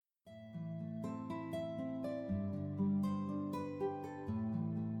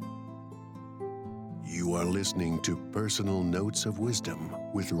You are listening to Personal Notes of Wisdom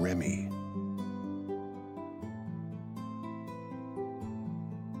with Remy.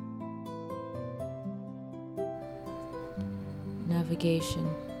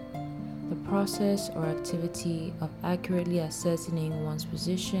 Navigation. The process or activity of accurately ascertaining one's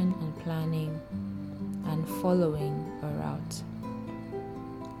position and planning and following a route.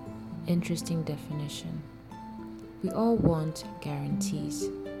 Interesting definition. We all want guarantees.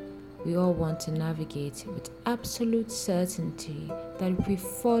 We all want to navigate with absolute certainty that if we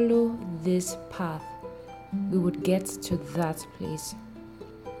follow this path, we would get to that place.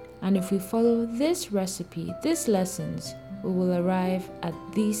 And if we follow this recipe, these lessons, we will arrive at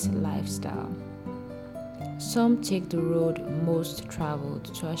this lifestyle. Some take the road most traveled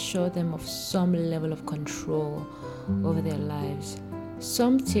to assure them of some level of control over their lives.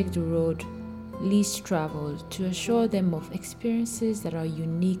 Some take the road least traveled to assure them of experiences that are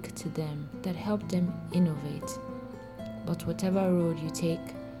unique to them, that help them innovate. But whatever road you take,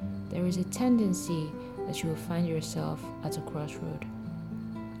 there is a tendency that you will find yourself at a crossroad,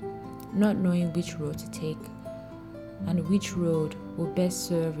 not knowing which road to take and which road will best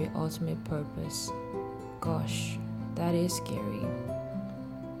serve your ultimate purpose. Gosh, that is scary.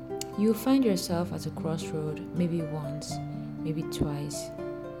 You'll find yourself at a crossroad maybe once, maybe twice,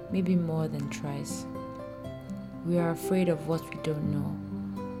 maybe more than thrice. We are afraid of what we don't know.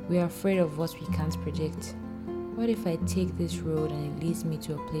 We are afraid of what we can't predict. What if I take this road and it leads me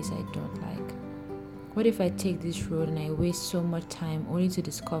to a place I don't like? What if I take this road and I waste so much time only to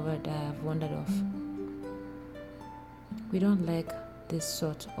discover that I have wandered off? We don't like this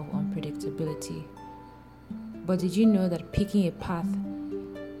sort of unpredictability. But did you know that picking a path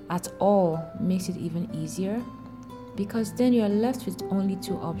at all makes it even easier? Because then you are left with only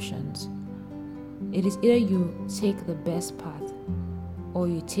two options. It is either you take the best path or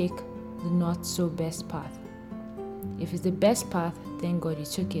you take the not so best path. If it's the best path, thank God you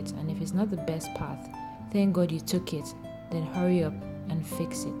took it. And if it's not the best path, thank God you took it. Then hurry up and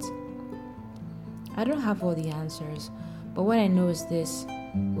fix it. I don't have all the answers, but what I know is this: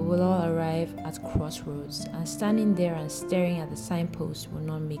 we will all arrive at crossroads, and standing there and staring at the signpost will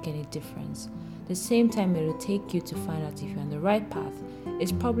not make any difference. The same time it will take you to find out if you're on the right path,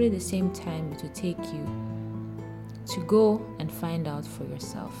 it's probably the same time it will take you to go and find out for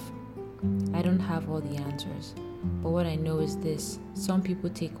yourself. I don't have all the answers, but what I know is this: some people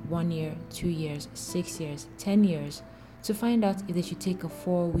take 1 year, 2 years, 6 years, 10 years to find out if they should take a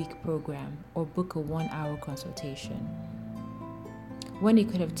 4-week program or book a 1-hour consultation, when it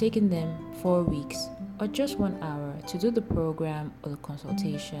could have taken them 4 weeks or just 1 hour to do the program or the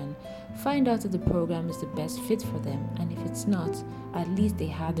consultation, find out if the program is the best fit for them, and if it's not, at least they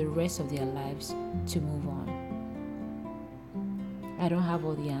have the rest of their lives to move on. I don't have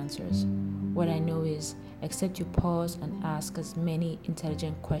all the answers. What I know is, except you pause and ask as many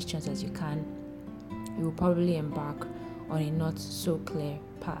intelligent questions as you can, you will probably embark on a not so clear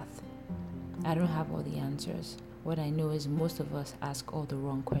path. I don't have all the answers. What I know is most of us ask all the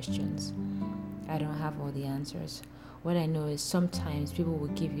wrong questions. I don't have all the answers. What I know is sometimes people will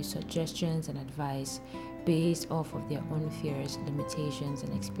give you suggestions and advice based off of their own fears, limitations,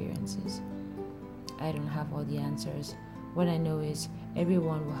 and experiences. I don't have all the answers. What I know is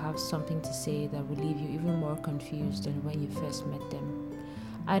everyone will have something to say that will leave you even more confused than when you first met them.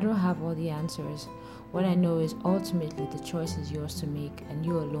 I don't have all the answers. What I know is ultimately the choice is yours to make, and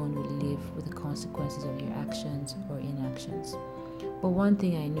you alone will live with the consequences of your actions or inactions. But one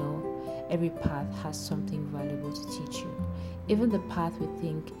thing I know, every path has something valuable to teach you, even the path we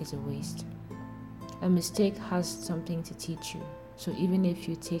think is a waste. A mistake has something to teach you, so even if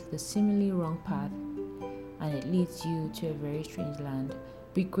you take the seemingly wrong path and it leads you to a very strange land,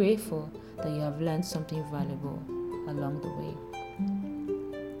 be grateful that you have learned something valuable along the way.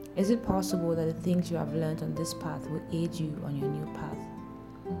 Is it possible that the things you have learned on this path will aid you on your new path?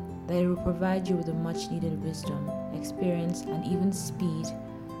 That it will provide you with the much needed wisdom, experience, and even speed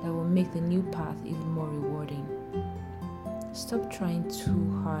that will make the new path even more rewarding? Stop trying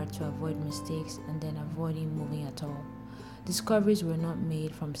too hard to avoid mistakes and then avoiding moving at all. Discoveries were not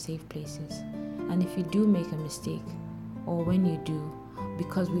made from safe places. And if you do make a mistake, or when you do,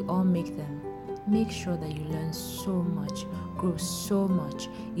 because we all make them, make sure that you learn so much, grow so much,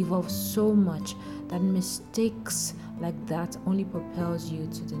 evolve so much that mistakes like that only propels you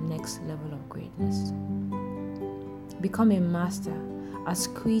to the next level of greatness. Become a master at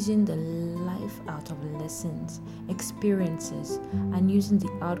squeezing the life out of lessons, experiences, and using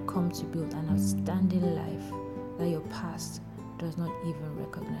the outcome to build an outstanding life that your past does not even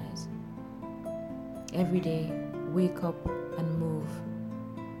recognize. Every day, wake up and move.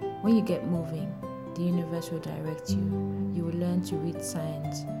 When you get moving, the the universe will direct you. You will learn to read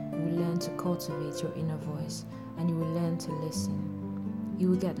signs. You will learn to cultivate your inner voice, and you will learn to listen. You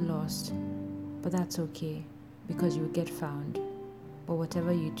will get lost, but that's okay, because you will get found. But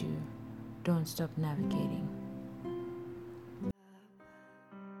whatever you do, don't stop navigating.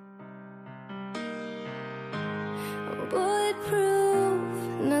 Bulletproof,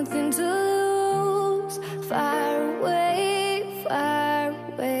 nothing to lose. Far away,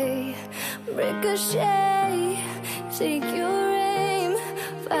 ricochet, take your aim.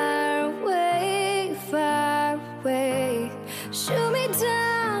 Far away, shoot me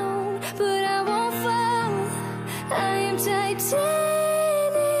down, but I won't fall. I am titanium.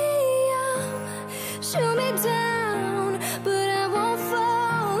 Shoot me down, but I won't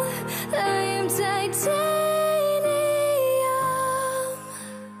fall. I am titanium.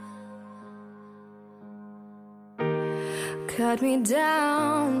 Cut me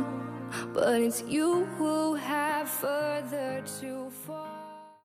down, but it's you who have further to fall.